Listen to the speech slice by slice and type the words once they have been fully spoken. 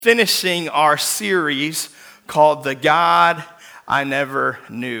finishing our series called The God I Never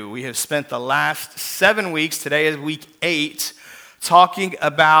Knew. We have spent the last 7 weeks, today is week 8, talking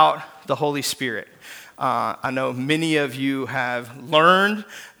about the Holy Spirit. I know many of you have learned,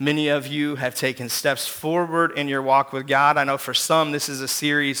 many of you have taken steps forward in your walk with God. I know for some this is a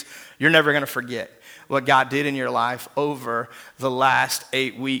series you're never going to forget what God did in your life over the last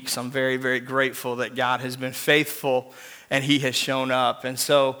 8 weeks. I'm very, very grateful that God has been faithful and he has shown up. And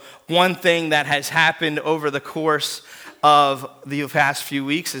so one thing that has happened over the course of the past few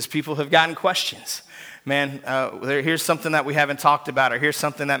weeks is people have gotten questions. Man, here's something that we haven't talked about, or here's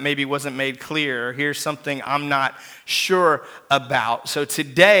something that maybe wasn't made clear, or here's something I'm not sure about. So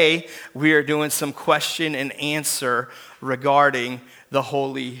today we are doing some question and answer regarding the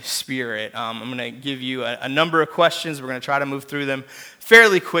Holy Spirit. I'm going to give you a number of questions. We're going to try to move through them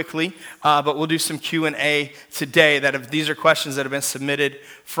fairly quickly, but we'll do some Q&A today. These are questions that have been submitted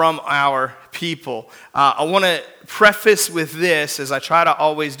from our people. I want to preface with this, as I try to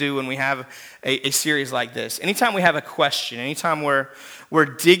always do when we have a series like this. Anytime we have a question, anytime we're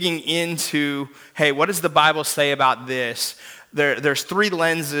digging into, hey, what does the Bible say about this? There's 3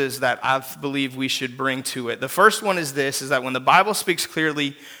 lenses that I believe we should bring to it. The first one is this, is that when the Bible speaks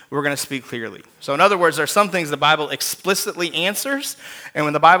clearly, we're going to speak clearly. So in other words, there are some things the Bible explicitly answers, and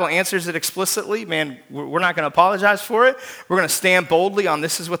when the Bible answers it explicitly, man, we're not going to apologize for it. We're going to stand boldly on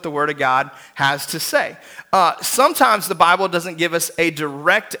this is what the Word of God has to say. Sometimes the Bible doesn't give us a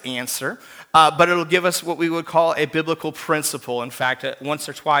direct answer, but it'll give us what we would call a biblical principle. In fact, once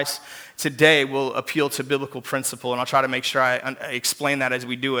or twice today we'll appeal to biblical principle, and I'll try to make sure I explain that as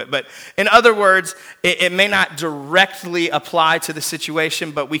we do it. But in other words, it may not directly apply to the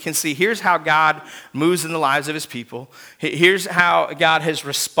situation, but we can see here's how God moves in the lives of his people. Here's how God has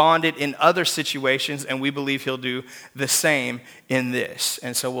responded in other situations, and we believe he'll do the same in this.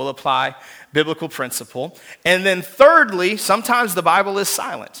 And so we'll apply biblical principle. And then thirdly, sometimes the Bible is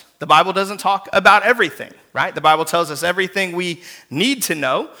silent. The Bible doesn't talk about everything, right? The Bible tells us everything we need to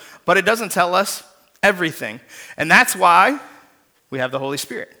know, but it doesn't tell us everything. And that's why we have the Holy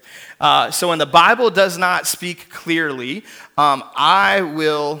Spirit. So when the Bible does not speak clearly, I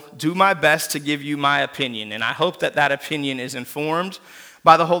will do my best to give you my opinion. And I hope that that opinion is informed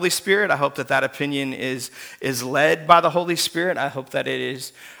by the Holy Spirit. I hope that that opinion is led by the Holy Spirit. I hope that it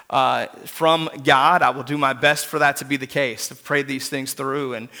is from God. I will do my best for that to be the case. I've prayed these things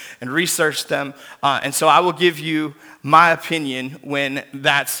through and researched them. And so I will give you my opinion when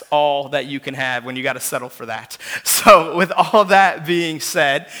that's all that you can have, when you got to settle for that. So with all that being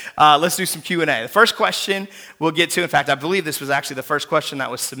said, let's do some Q&A. The first question we'll get to, in fact, I believe this was actually the first question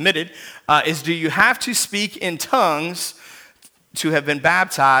that was submitted, is do you have to speak in tongues to have been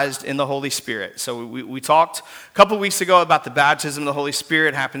baptized in the Holy Spirit? So we talked a couple weeks ago about the baptism of the Holy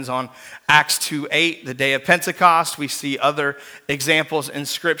Spirit. It happens on Acts 2:8, the day of Pentecost. We see other examples in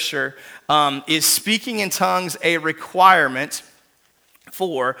Scripture. Is speaking in tongues a requirement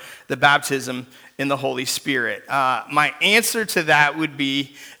for the baptism in the Holy Spirit? My answer to that would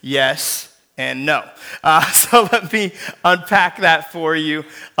be yes and no. So let me unpack that for you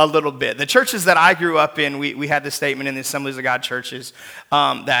a little bit. The churches that I grew up in, we had this statement in the Assemblies of God churches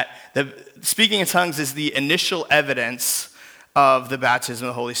that the speaking in tongues is the initial evidence of the baptism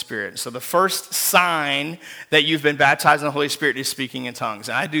of the Holy Spirit. So the first sign that you've been baptized in the Holy Spirit is speaking in tongues.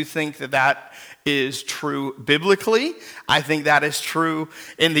 And I do think that that is true biblically. I think that is true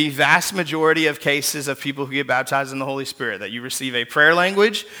in the vast majority of cases of people who get baptized in the Holy Spirit, that you receive a prayer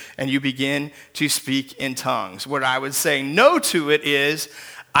language and you begin to speak in tongues. What I would say no to it is,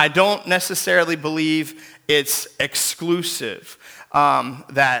 I don't necessarily believe it's exclusive,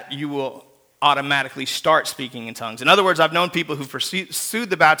 that you will automatically start speaking in tongues. In other words, I've known people who pursued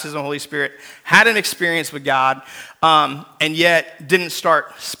the baptism of the Holy Spirit, had an experience with God, and yet didn't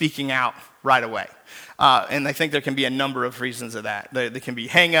start speaking out right away. And I think there can be a number of reasons of that. There can be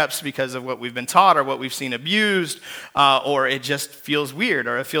hang-ups because of what we've been taught or what we've seen abused, or it just feels weird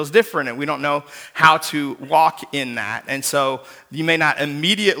or it feels different and we don't know how to walk in that. And so you may not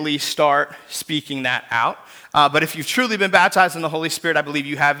immediately start speaking that out. But if you've truly been baptized in the Holy Spirit, I believe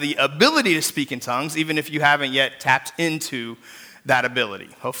you have the ability to speak in tongues, even if you haven't yet tapped into that ability.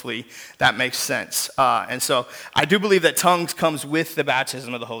 Hopefully that makes sense. And so I do believe that tongues comes with the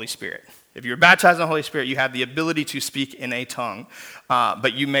baptism of the Holy Spirit. If you're baptized in the Holy Spirit, you have the ability to speak in a tongue,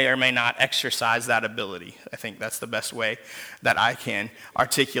 but you may or may not exercise that ability. I think that's the best way that I can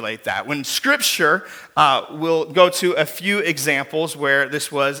articulate that. When Scripture, we'll go to a few examples where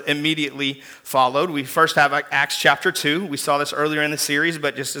this was immediately followed. We first have Acts chapter 2. We saw this earlier in the series,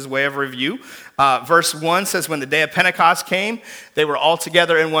 but just as a way of review. Verse 1 says, when the day of Pentecost came, they were all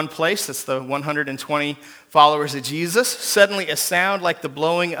together in one place. That's the 120 followers of Jesus. Suddenly a sound like the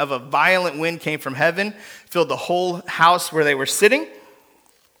blowing of a violent wind came from heaven, filled the whole house where they were sitting.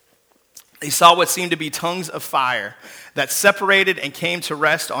 They saw what seemed to be tongues of fire that separated and came to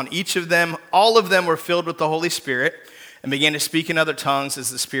rest on each of them. All of them were filled with the Holy Spirit and began to speak in other tongues as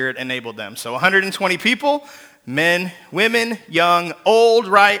the Spirit enabled them. So 120 people, men, women, young, old,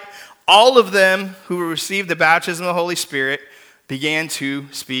 right? All of them who received the baptism of the Holy Spirit began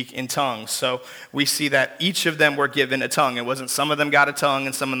to speak in tongues. So we see that each of them were given a tongue. It wasn't some of them got a tongue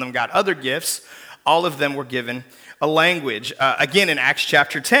and some of them got other gifts. All of them were given a language. Again, in Acts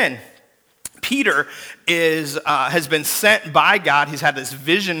chapter 10, Peter has been sent by God. He's had this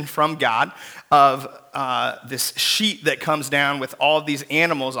vision from God of this sheet that comes down with all of these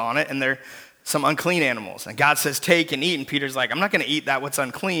animals on it, and they're some unclean animals. And God says, take and eat. And Peter's like, I'm not going to eat that, what's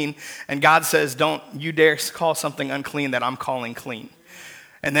unclean. And God says, don't you dare call something unclean that I'm calling clean.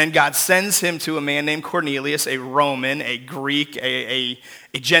 And then God sends him to a man named Cornelius, a Roman, a Greek, a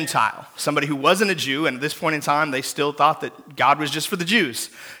Gentile, somebody who wasn't a Jew. And at this point in time, they still thought that God was just for the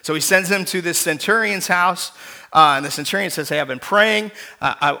Jews. So he sends him to this centurion's house. And the centurion says, hey, I've been praying.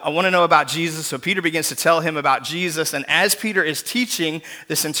 I want to know about Jesus. So Peter begins to tell him about Jesus. And as Peter is teaching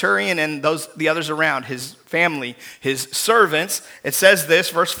the centurion and the others around, his family, his servants, it says this,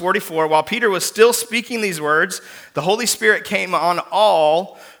 verse 44, while Peter was still speaking these words, the Holy Spirit came on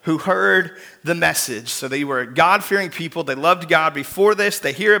all who heard the message. So they were God-fearing people. They loved God before this.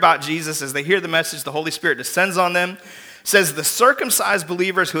 They hear about Jesus. As they hear the message, the Holy Spirit descends on them. It says the circumcised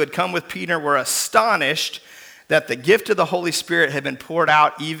believers who had come with Peter were astonished that the gift of the Holy Spirit had been poured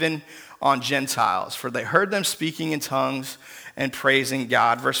out even on Gentiles, for they heard them speaking in tongues and praising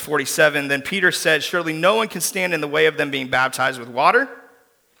God. Verse 47, then Peter said, surely no one can stand in the way of them being baptized with water.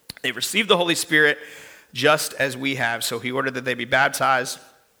 They received the Holy Spirit just as we have. So he ordered that they be baptized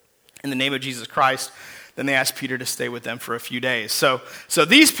in the name of Jesus Christ. Then they asked Peter to stay with them for a few days. So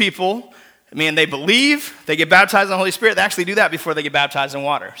these people, they believe, they get baptized in the Holy Spirit. They actually do that before they get baptized in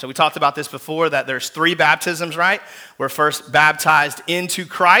water. So we talked about this before, that there's 3 baptisms, right? We're first baptized into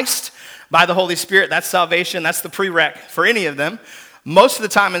Christ by the Holy Spirit. That's salvation. That's the prereq for any of them. Most of the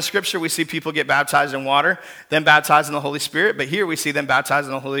time in Scripture, we see people get baptized in water, then baptized in the Holy Spirit. But here we see them baptized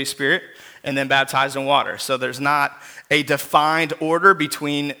in the Holy Spirit and then baptized in water. So there's not a defined order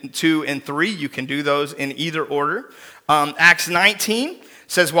between 2 and 3. You can do those in either order. Acts 19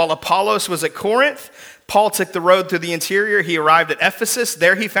 says, while Apollos was at Corinth, Paul took the road through the interior. He arrived at Ephesus.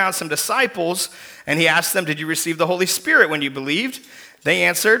 There he found some disciples, and he asked them, did you receive the Holy Spirit when you believed? They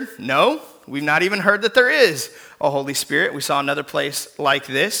answered, no, we've not even heard that there is a Holy Spirit. We saw another place like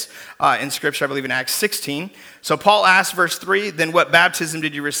this in Scripture, I believe in Acts 16. So Paul asked, verse 3, then what baptism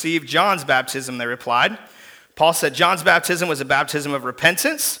did you receive? John's baptism, they replied. Paul said, John's baptism was a baptism of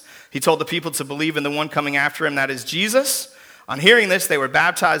repentance. He told the people to believe in the one coming after him, that is Jesus. On hearing this, they were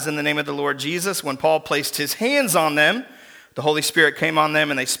baptized in the name of the Lord Jesus. When Paul placed his hands on them, the Holy Spirit came on them,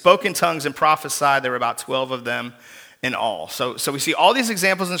 and they spoke in tongues and prophesied. There were about 12 of them in all. So we see all these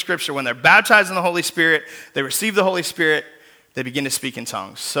examples in Scripture. When they're baptized in the Holy Spirit, they receive the Holy Spirit, they begin to speak in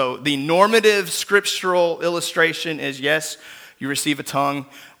tongues. So the normative scriptural illustration is, yes, you receive a tongue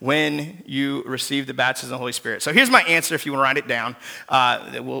when you receive the baptism of the Holy Spirit. So here's my answer if you want to write it down.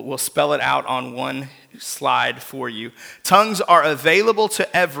 We'll spell it out on one slide for you. Tongues are available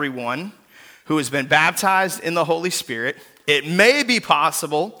to everyone who has been baptized in the Holy Spirit. It may be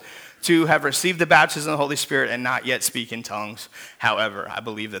possible to have received the baptism of the Holy Spirit and not yet speak in tongues. However, I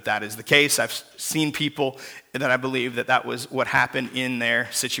believe that is the case. I've seen people that I believe that was what happened in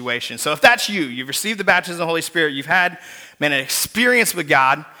their situation. So if that's you, you've received the baptism of the Holy Spirit, you've had an experience with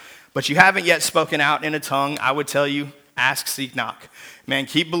God, but you haven't yet spoken out in a tongue, I would tell you, ask, seek, knock.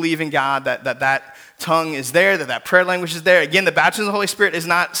 Keep believing God that tongue is there, that prayer language is there. Again, the baptism of the Holy Spirit is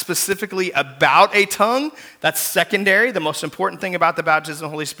not specifically about a tongue. That's secondary. The most important thing about the baptism of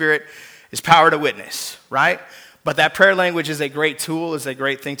the Holy Spirit is power to witness, right? But that prayer language is a great tool, is a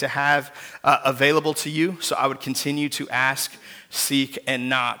great thing to have available to you. So I would continue to ask, seek, and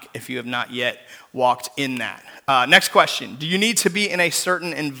knock if you have not yet walked in that. Next question. Do you need to be in a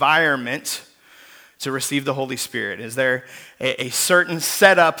certain environment to receive the Holy Spirit? Is there a certain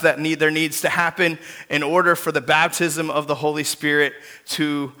setup that there needs to happen in order for the baptism of the Holy Spirit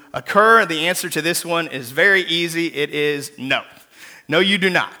to occur? The answer to this one is very easy. It is no. No, you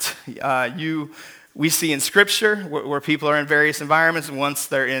do not. We see in Scripture where people are in various environments, and once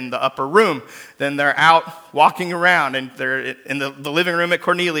they're in the upper room, then they're out walking around, and they're in the living room at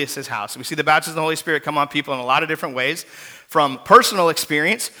Cornelius' house. We see the baptism of the Holy Spirit come on people in a lot of different ways, from personal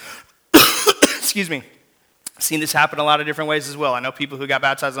experience excuse me, seen this happen a lot of different ways as well. I know people who got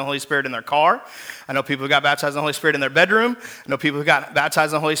baptized in the Holy Spirit in their car. I know people who got baptized in the Holy Spirit in their bedroom. I know people who got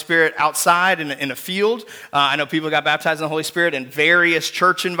baptized in the Holy Spirit outside in a field. I know people who got baptized in the Holy Spirit in various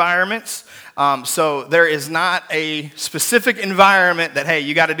church environments. So there is not a specific environment that, hey,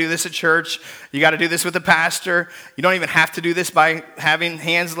 you got to do this at church. You got to do this with the pastor. You don't even have to do this by having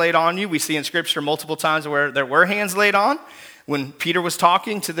hands laid on you. We see in Scripture multiple times where there were hands laid on. When Peter was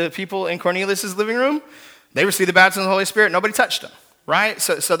talking to the people in Cornelius' living room, they received the baptism of the Holy Spirit. Nobody touched them, right?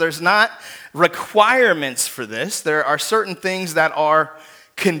 So there's not requirements for this. There are certain things that are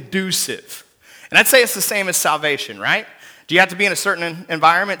conducive. And I'd say it's the same as salvation, right? Do you have to be in a certain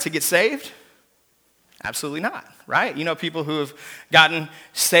environment to get saved? Absolutely not, right? You know people who have gotten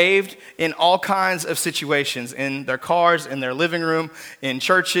saved in all kinds of situations, in their cars, in their living room, in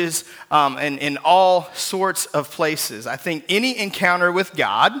churches, and in all sorts of places. I think any encounter with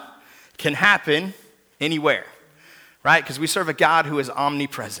God can happen anywhere, right? Because we serve a God who is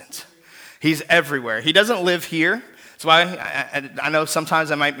omnipresent. He's everywhere. He doesn't live here. That's why I know sometimes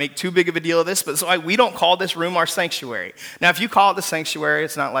I might make too big of a deal of this, but that's why we don't call this room our sanctuary. Now, if you call it the sanctuary,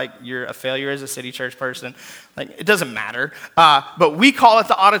 it's not like you're a failure as a city church person. Like, it doesn't matter. But we call it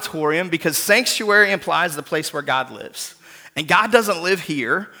the auditorium because sanctuary implies the place where God lives. And God doesn't live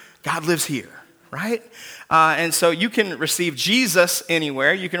here. God lives here, right? And so you can receive Jesus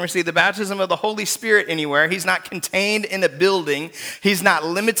anywhere. You can receive the baptism of the Holy Spirit anywhere. He's not contained in a building. He's not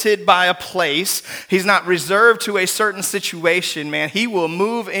limited by a place. He's not reserved to a certain situation, man. He will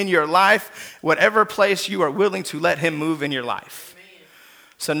move in your life, whatever place you are willing to let him move in your life.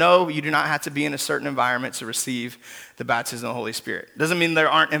 So no, you do not have to be in a certain environment to receive the baptism of the Holy Spirit. Doesn't mean there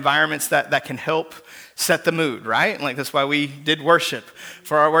aren't environments that can help set the mood, right? Like that's why we did worship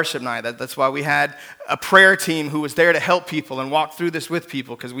for our worship night. That's why we had a prayer team who was there to help people and walk through this with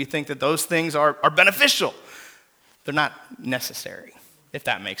people because we think that those things are beneficial. They're not necessary, if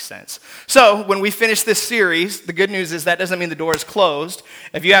that makes sense. So when we finish this series, the good news is that doesn't mean the door is closed.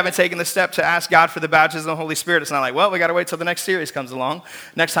 If you haven't taken the step to ask God for the baptism of the Holy Spirit, it's not like, well, we got to wait till the next series comes along,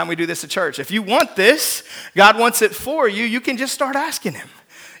 next time we do this at church. If you want this, God wants it for you, you can just start asking him.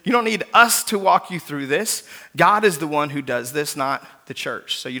 You don't need us to walk you through this. God is the one who does this, not the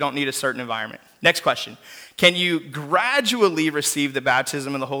church. So you don't need a certain environment. Next question. Can you gradually receive the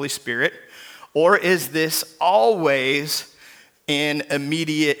baptism of the Holy Spirit, or is this always an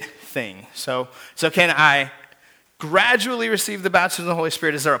immediate thing? So can I gradually receive the baptism of the Holy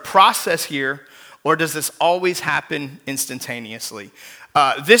Spirit? Is there a process here, or does this always happen instantaneously?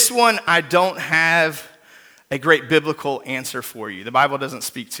 This one, I don't have a great biblical answer for you. The Bible doesn't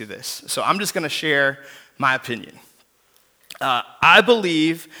speak to this. So I'm just going to share my opinion. I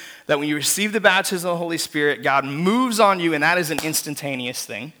believe that when you receive the baptism of the Holy Spirit, God moves on you, and that is an instantaneous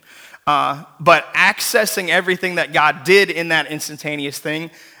thing. But accessing everything that God did in that instantaneous thing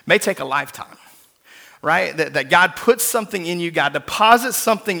may take a lifetime, right? That God puts something in you, God deposits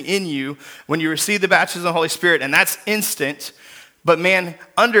something in you when you receive the baptism of the Holy Spirit, and that's instant. But man,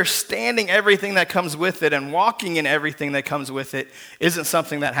 understanding everything that comes with it and walking in everything that comes with it isn't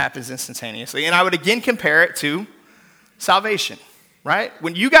something that happens instantaneously. And I would again compare it to salvation, right?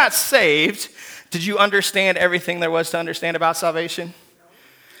 When you got saved, did you understand everything there was to understand about salvation?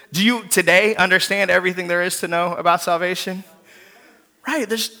 Do you today understand everything there is to know about salvation? Right,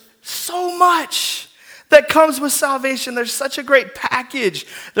 there's so much that comes with salvation. There's such a great package.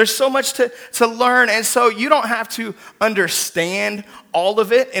 There's so much to learn. And so you don't have to understand all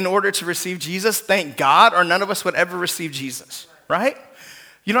of it in order to receive Jesus. Thank God, or none of us would ever receive Jesus, right?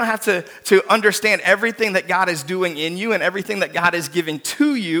 You don't have to understand everything that God is doing in you and everything that God is giving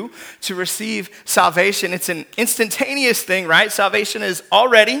to you to receive salvation. It's an instantaneous thing, right? Salvation is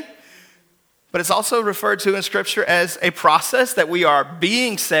already, but it's also referred to in Scripture as a process that we are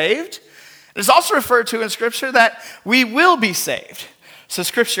being saved. It's also referred to in Scripture that we will be saved. So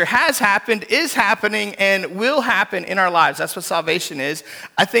Scripture has happened, is happening, and will happen in our lives. That's what salvation is.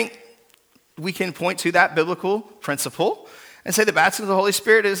 I think we can point to that biblical principle and say the baptism of the Holy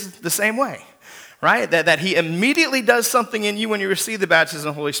Spirit is the same way, right? That he immediately does something in you when you receive the baptism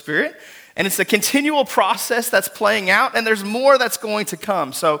of the Holy Spirit, and it's a continual process that's playing out, and there's more that's going to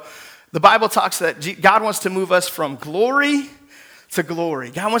come. So the Bible talks that God wants to move us from glory to glory.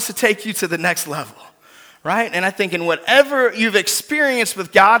 God wants to take you to the next level, right? And I think in whatever you've experienced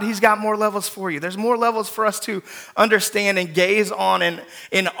with God, he's got more levels for you. There's more levels for us to understand and gaze on and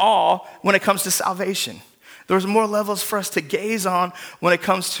in awe when it comes to salvation. There's more levels for us to gaze on when it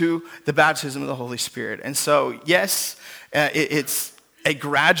comes to the baptism of the Holy Spirit. And so, yes, it's a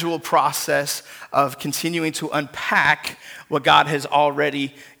gradual process of continuing to unpack what God has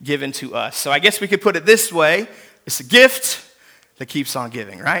already given to us. So I guess we could put it this way. It's a gift that keeps on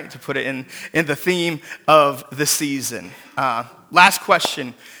giving, right? To put it in the theme of the season. Last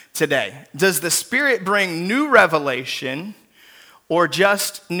question today. Does the Spirit bring new revelation or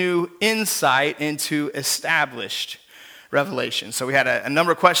just new insight into established revelation? So we had a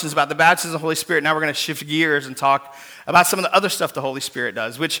number of questions about the baptism of the Holy Spirit. Now we're going to shift gears and talk about some of the other stuff the Holy Spirit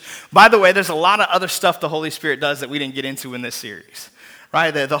does, which, by the way, there's a lot of other stuff the Holy Spirit does that we didn't get into in this series,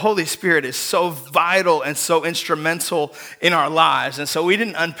 right? The Holy Spirit is so vital and so instrumental in our lives, and so we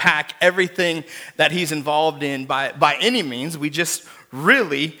didn't unpack everything that he's involved in by any means. We just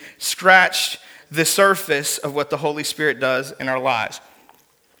really scratched the surface of what the Holy Spirit does in our lives.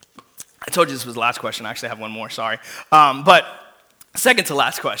 I told you this was the last question. I actually have one more, sorry. But second to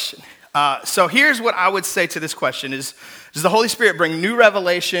last question. So here's what I would say to this question is, does the Holy Spirit bring new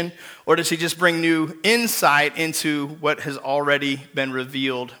revelation, or does he just bring new insight into what has already been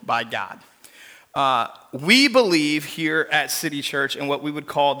revealed by God? We believe here at City Church in what we would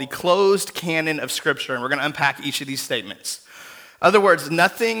call the closed canon of Scripture, and we're going to unpack each of these statements. In other words,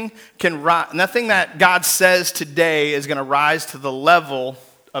 nothing that God says today is going to rise to the level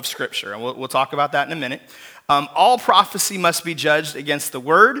of Scripture, and we'll talk about that in a minute. All prophecy must be judged against the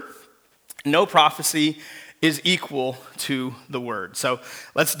Word. No prophecy is equal to the Word. So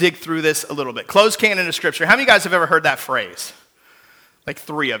let's dig through this a little bit. Closed canon of Scripture. How many of you guys have ever heard that phrase? Like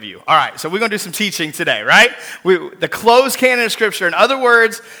 3 of you. All right, so we're going to do some teaching today, right? The closed canon of Scripture. In other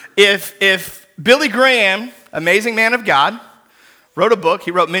words, if Billy Graham, amazing man of God, wrote a book,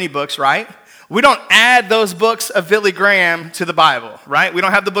 he wrote many books, right? We don't add those books of Billy Graham to the Bible, right? We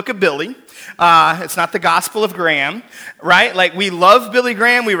don't have the book of Billy. It's not the Gospel of Graham, right? Like, we love Billy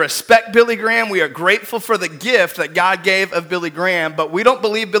Graham. We respect Billy Graham. We are grateful for the gift that God gave of Billy Graham, but we don't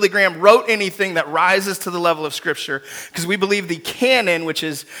believe Billy Graham wrote anything that rises to the level of Scripture, because we believe the canon, which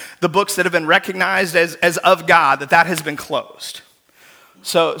is the books that have been recognized as of God, that has been closed.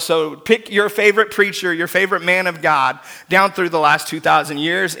 So pick your favorite preacher, your favorite man of God down through the last 2,000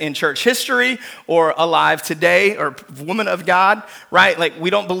 years in church history or alive today, or woman of God, right? Like, we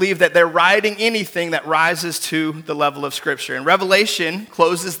don't believe that they're writing anything that rises to the level of Scripture. And Revelation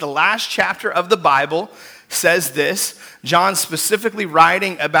closes the last chapter of the Bible, says this. John specifically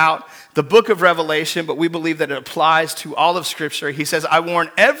writing about the book of Revelation, but we believe that it applies to all of Scripture. He says, I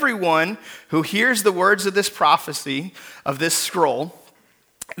warn everyone who hears the words of this prophecy, of this scroll.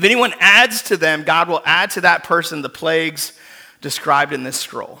 If anyone adds to them, God will add to that person the plagues described in this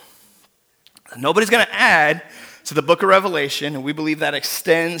scroll. Nobody's going to add to the book of Revelation, and we believe that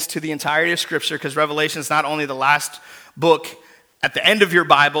extends to the entirety of Scripture, because Revelation is not only the last book at the end of your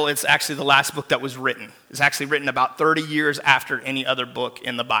Bible, it's actually the last book that was written. It's actually written about 30 years after any other book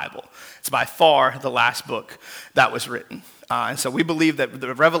in the Bible. It's by far the last book that was written. And so we believe that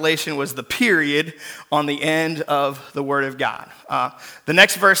the Revelation was the period on the end of the Word of God. The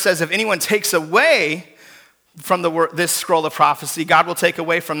next verse says, if anyone takes away from this scroll of prophecy, God will take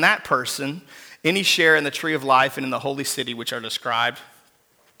away from that person any share in the tree of life and in the holy city, which are described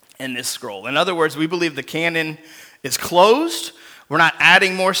in this scroll. In other words, we believe the canon is closed. We're not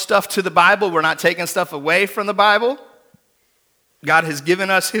adding more stuff to the Bible. We're not taking stuff away from the Bible. God has given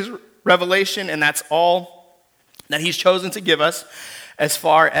us his revelation, and that's all that he's chosen to give us as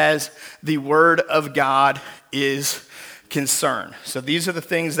far as the Word of God is concerned. So these are the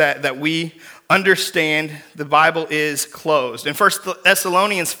things that we understand the Bible is closed. In 1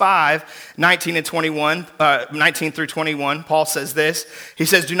 Thessalonians 5, 19 through 21, Paul says this. He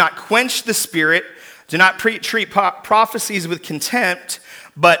says, do not quench the Spirit, do not treat prophecies with contempt,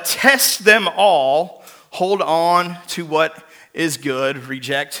 but test them all, hold on to what is good,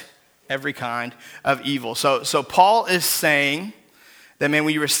 reject every kind of evil. So Paul is saying that, man,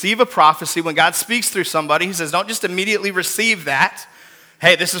 when you receive a prophecy, when God speaks through somebody, he says, don't just immediately receive that.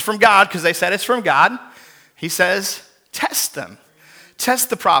 Hey, this is from God because they said it's from God. He says, test them. Test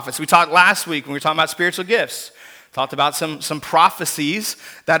the prophets. We talked last week when we were talking about spiritual gifts. Talked about some prophecies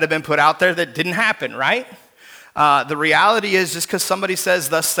that have been put out there that didn't happen, right? The reality is, just because somebody says,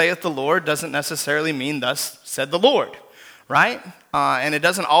 thus saith the Lord, doesn't necessarily mean thus said the Lord, right? And it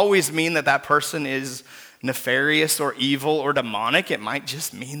doesn't always mean that person is nefarious or evil or demonic. It might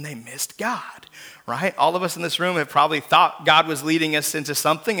just mean they missed God, right? All of us in this room have probably thought God was leading us into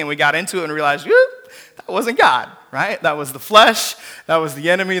something, and we got into it and realized, that wasn't God, right? That was the flesh, that was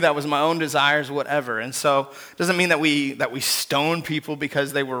the enemy, that was my own desires, whatever. And so it doesn't mean that we stone people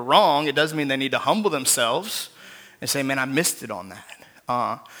because they were wrong. It does mean they need to humble themselves and say, man, I missed it on that.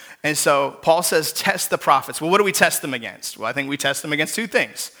 And so Paul says, test the prophets. Well, what do we test them against? Well, I think we test them against two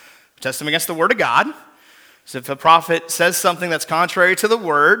things. We test them against the word of God. So if a prophet says something that's contrary to the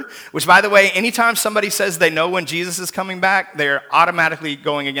word, which, by the way, anytime somebody says they know when Jesus is coming back, they're automatically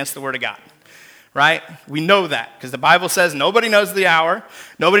going against the word of God, right? We know that because the Bible says nobody knows the hour,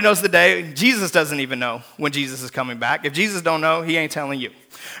 nobody knows the day. Jesus doesn't even know when Jesus is coming back. If Jesus don't know, he ain't telling you,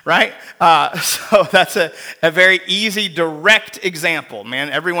 right? So that's a very easy, direct example, man.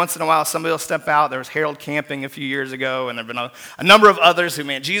 Every once in a while, somebody will step out. There was Harold Camping a few years ago, and there have been a number of others who,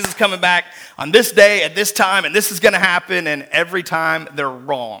 man, Jesus is coming back on this day at this time, and this is going to happen, and every time they're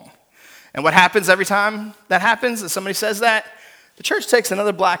wrong. And what happens every time that happens, if somebody says that, the church takes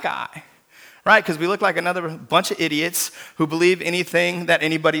another black eye. Right, because we look like another bunch of idiots who believe anything that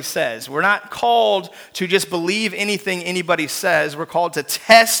anybody says. We're not called to just believe anything anybody says. We're called to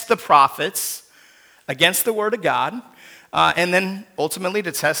test the prophets against the word of God, and then ultimately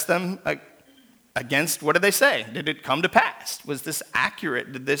to test them against what did they say? Did it come to pass? Was this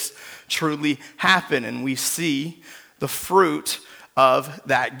accurate? Did this truly happen? And we see the fruit of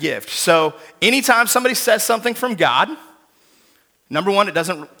that gift. So anytime somebody says something from God, number one, it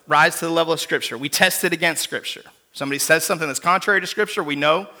doesn't rise to the level of Scripture. We test it against Scripture. Somebody says something that's contrary to Scripture, we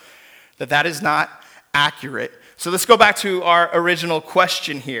know that that is not accurate. So let's go back to our original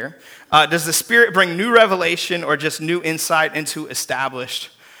question here. Does the Spirit bring new revelation or just new insight into established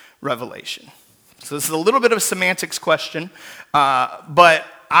revelation? So this is a little bit of a semantics question, but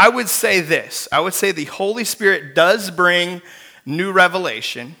I would say this. I would say the Holy Spirit does bring new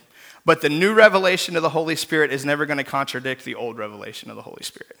revelation, but the new revelation of the Holy Spirit is never going to contradict the old revelation of the Holy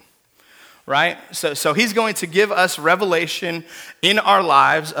Spirit, right? So he's going to give us revelation in our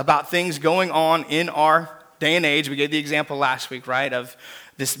lives about things going on in our day and age. We gave the example last week, right, of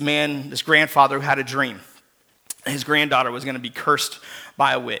this man, this grandfather who had a dream. His granddaughter was going to be cursed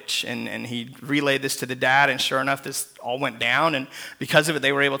by a witch, and he relayed this to the dad, and sure enough, this all went down, and because of it,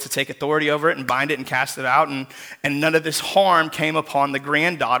 they were able to take authority over it and bind it and cast it out, and none of this harm came upon the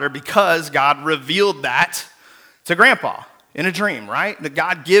granddaughter because God revealed that to grandpa in a dream, right? That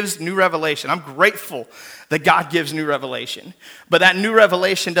God gives new revelation. I'm grateful that God gives new revelation, but that new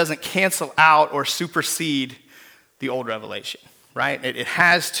revelation doesn't cancel out or supersede the old revelation. Right? It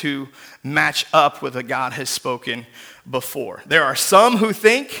has to match up with what God has spoken before. There are some who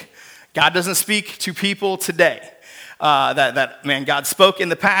think God doesn't speak to people today. Man, God spoke in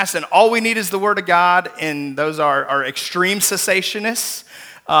the past, and all we need is the Word of God, and those are extreme cessationists.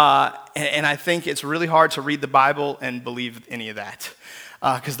 And I think it's really hard to read the Bible and believe any of that.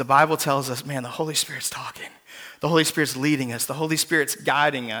 Because the Bible tells us, man, the Holy Spirit's talking. The Holy Spirit's leading us. The Holy Spirit's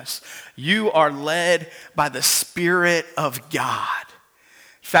guiding us. You are led by the Spirit of God.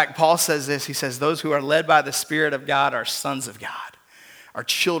 In fact, Paul says this. He says, those who are led by the Spirit of God are sons of God, are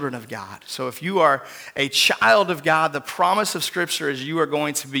children of God. So if you are a child of God, the promise of Scripture is you are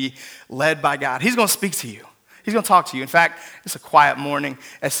going to be led by God. He's going to speak to you. He's going to talk to you. In fact, it's a quiet morning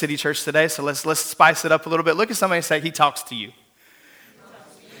at City Church today, so let's spice it up a little bit. Look at somebody and say, he talks to you.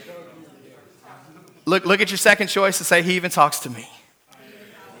 Look at your second choice and say, he even talks to me.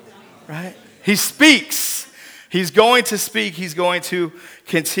 Right? He speaks. He's going to speak. He's going to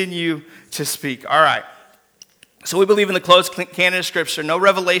continue to speak. All right. So we believe in the closed canon of Scripture. No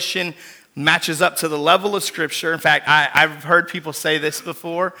revelation matches up to the level of Scripture. In fact, I've heard people say this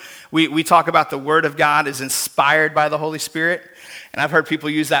before. We talk about the Word of God is inspired by the Holy Spirit. And I've heard people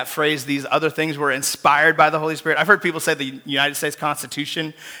use that phrase, these other things were inspired by the Holy Spirit. I've heard people say the United States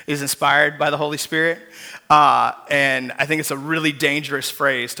Constitution is inspired by the Holy Spirit. And I think it's a really dangerous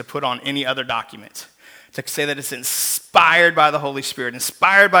phrase to put on any other document. To say that it's inspired by the Holy Spirit.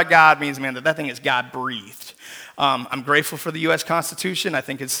 Inspired by God means, man, that thing is God-breathed. I'm grateful for the U.S. Constitution. I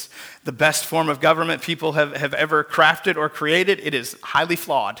think it's the best form of government people have ever crafted or created. It is highly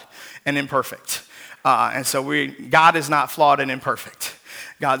flawed and imperfect. And so God is not flawed and imperfect.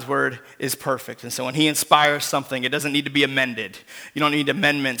 God's word is perfect. And so when he inspires something, it doesn't need to be amended. You don't need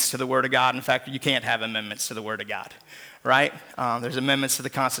amendments to the word of God. In fact, you can't have amendments to the word of God, right? There's amendments to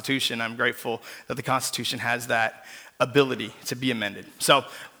the Constitution. I'm grateful that the Constitution has that ability to be amended. So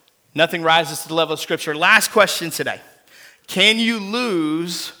nothing rises to the level of Scripture. Last question today. Can you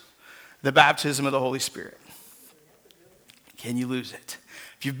lose the baptism of the Holy Spirit? Can you lose it?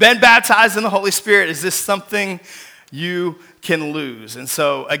 If you've been baptized in the Holy Spirit, is this something you can lose? And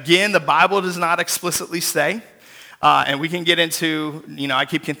so, again, the Bible does not explicitly say, and we can get into, I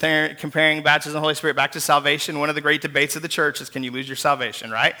keep comparing baptism of the Holy Spirit back to salvation. One of the great debates of the church is, can you lose your salvation,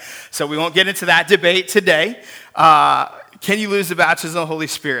 right? So we won't get into that debate today. Can you lose the baptism of the Holy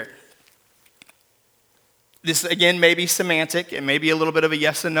Spirit? this again may be semantic, it may be a little bit of a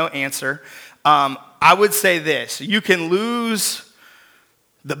yes and no answer. I would say this: you can lose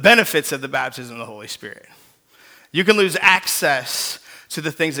the benefits of the baptism of the Holy Spirit. You can lose access to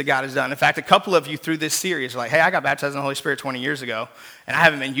the things that God has done. In fact, a couple of you through this series are like, hey, I got baptized in the Holy Spirit 20 years ago, and I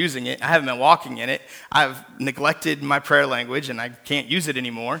haven't been using it. I haven't been walking in it. I've neglected my prayer language, and I can't use it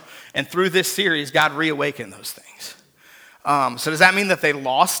anymore. And through this series, God reawakened those things. So does that mean that they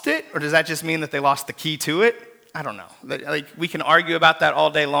lost it, or does that just mean that they lost the key to it? I don't know. Like, we can argue about that all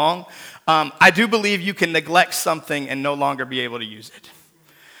day long. I do believe you can neglect something and no longer be able to use it.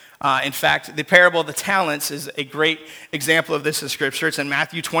 In fact, the parable of the talents is a great example of this in Scripture. It's in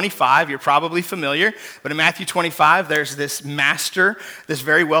Matthew 25. You're probably familiar. But in Matthew 25, there's this master, this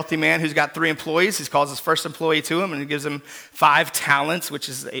very wealthy man who's got 3 employees. He calls his first employee to him, and he gives him 5 talents, which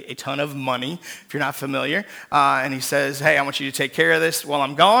is a ton of money, if you're not familiar. And he says, hey, I want you to take care of this while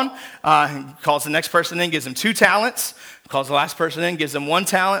I'm gone. He calls the next person in, gives him 2 talents. Calls the last person in, gives them 1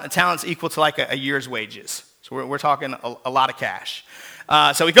 talent. A talent's equal to like a year's wages. So we're talking a lot of cash.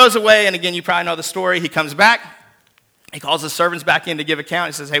 So he goes away, and again, you probably know the story. He comes back. He calls his servants back in to give account.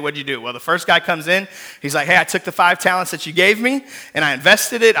 He says, hey, what'd you do? Well, the first guy comes in. He's like, hey, I took the 5 talents that you gave me, and I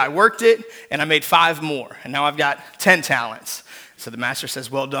invested it, I worked it, and I made 5 more. And now I've got 10 talents. So the master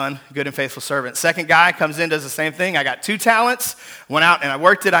says, well done, good and faithful servant. Second guy comes in, does the same thing. I got 2 talents, went out and I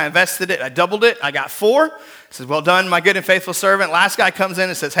worked it, I invested it, I doubled it, I got 4. He says, well done, my good and faithful servant. Last guy comes in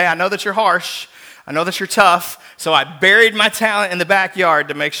and says, hey, I know that you're harsh. I know that you're tough, so I buried my talent in the backyard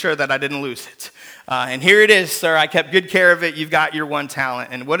to make sure that I didn't lose it. And here it is, sir. I kept good care of it. You've got your 1 talent.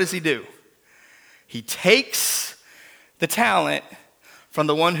 And what does he do? He takes the talent from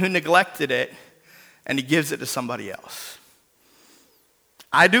the one who neglected it, and he gives it to somebody else.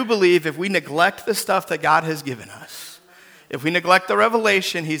 I do believe if we neglect the stuff that God has given us, if we neglect the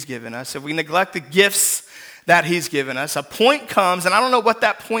revelation he's given us, if we neglect the gifts that he's given us, a point comes, and I don't know what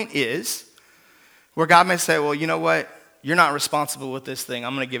that point is, where God may say, well, you know what? You're not responsible with this thing.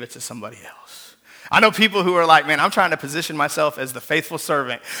 I'm going to give it to somebody else. I know people who are like, man, I'm trying to position myself as the faithful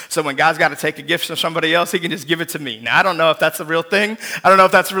servant. So when God's got to take a gift from somebody else, he can just give it to me. Now, I don't know if that's a real thing. I don't know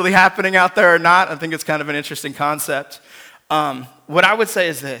if that's really happening out there or not. I think it's kind of an interesting concept. What I would say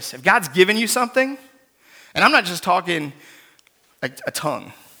is this. If God's given you something, and I'm not just talking like a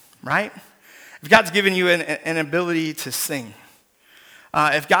tongue, right? If God's given you an ability to sing,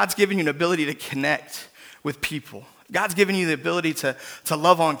 if God's given you an ability to connect with people, if God's given you the ability to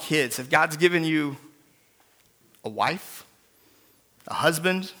love on kids, if God's given you a wife, a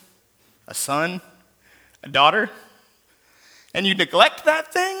husband, a son, a daughter, and you neglect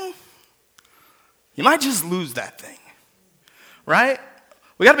that thing, you might just lose that thing, right?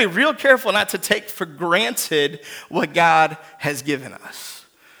 We got to be real careful not to take for granted what God has given us.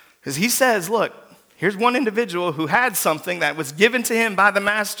 Because he says, look, here's one individual who had something that was given to him by the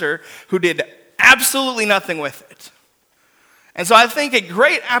master who did absolutely nothing with it. And so I think a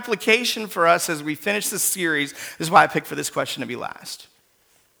great application for us as we finish this series, this is why I picked for this question to be last.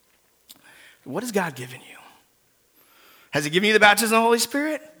 What has God given you? Has he given you the baptism of the Holy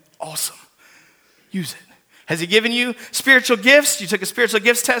Spirit? Awesome. Use it. Has he given you spiritual gifts? You took a spiritual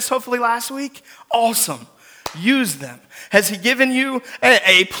gifts test hopefully last week? Awesome. Use them. Has he given you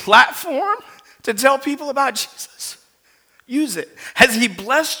a platform to tell people about Jesus? Use it. Has he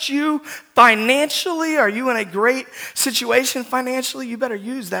blessed you financially? Are you in a great situation financially? You better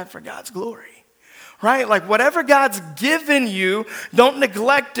use that for God's glory, right? Like whatever God's given you, don't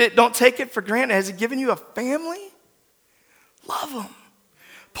neglect it. Don't take it for granted. Has he given you a family? Love them.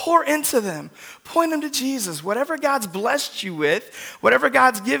 Pour into them. Point them to Jesus. Whatever God's blessed you with, whatever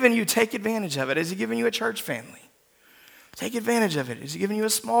God's given you, take advantage of it. Has he given you a church family? Take advantage of it. Is he giving you a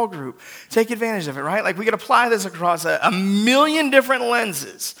small group? Take advantage of it, right? Like we could apply this across a million different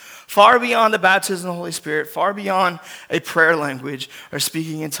lenses, far beyond the baptism of the Holy Spirit, far beyond a prayer language or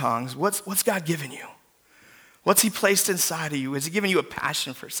speaking in tongues. What's God given you? What's he placed inside of you? Has he given you a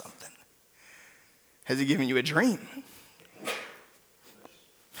passion for something? Has he given you a dream?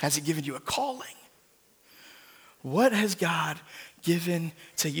 Has he given you a calling? What has God given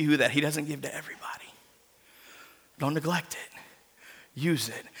to you that he doesn't give to everybody? Don't neglect it. Use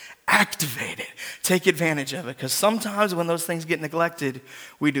it. Activate it. Take advantage of it. Because sometimes when those things get neglected,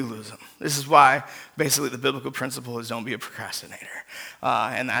 we do lose them. This is why basically the biblical principle is don't be a procrastinator.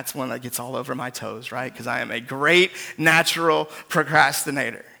 And that's one that gets all over my toes, right? Because I am a great natural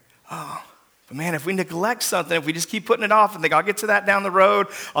procrastinator. But man, if we neglect something, if we just keep putting it off and think, I'll get to that down the road,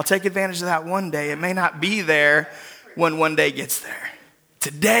 I'll take advantage of that one day, it may not be there when one day gets there.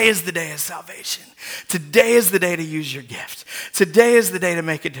 Today is the day of salvation. Today is the day to use your gift. Today is the day to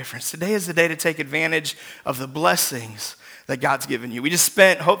make a difference. Today is the day to take advantage of the blessings that God's given you. We just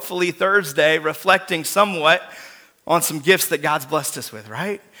spent, hopefully, Thursday reflecting somewhat on some gifts that God's blessed us with,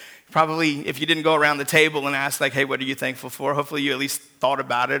 right? Probably, if you didn't go around the table and ask, like, hey, what are you thankful for? Hopefully you at least thought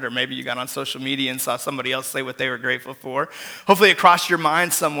about it, or maybe you got on social media and saw somebody else say what they were grateful for. Hopefully it crossed your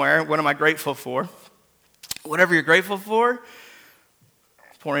mind somewhere, what am I grateful for? Whatever you're grateful for,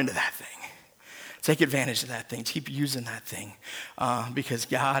 pour into that thing. Take advantage of that thing. Keep using that thing because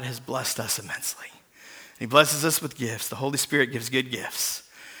God has blessed us immensely. He blesses us with gifts. The Holy Spirit gives good gifts.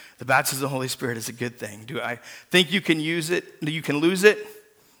 The baptism of the Holy Spirit is a good thing. Do I think you can use it? You can lose it?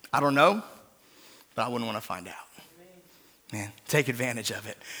 I don't know, but I wouldn't want to find out. Man, take advantage of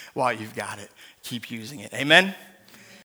it while you've got it. Keep using it. Amen?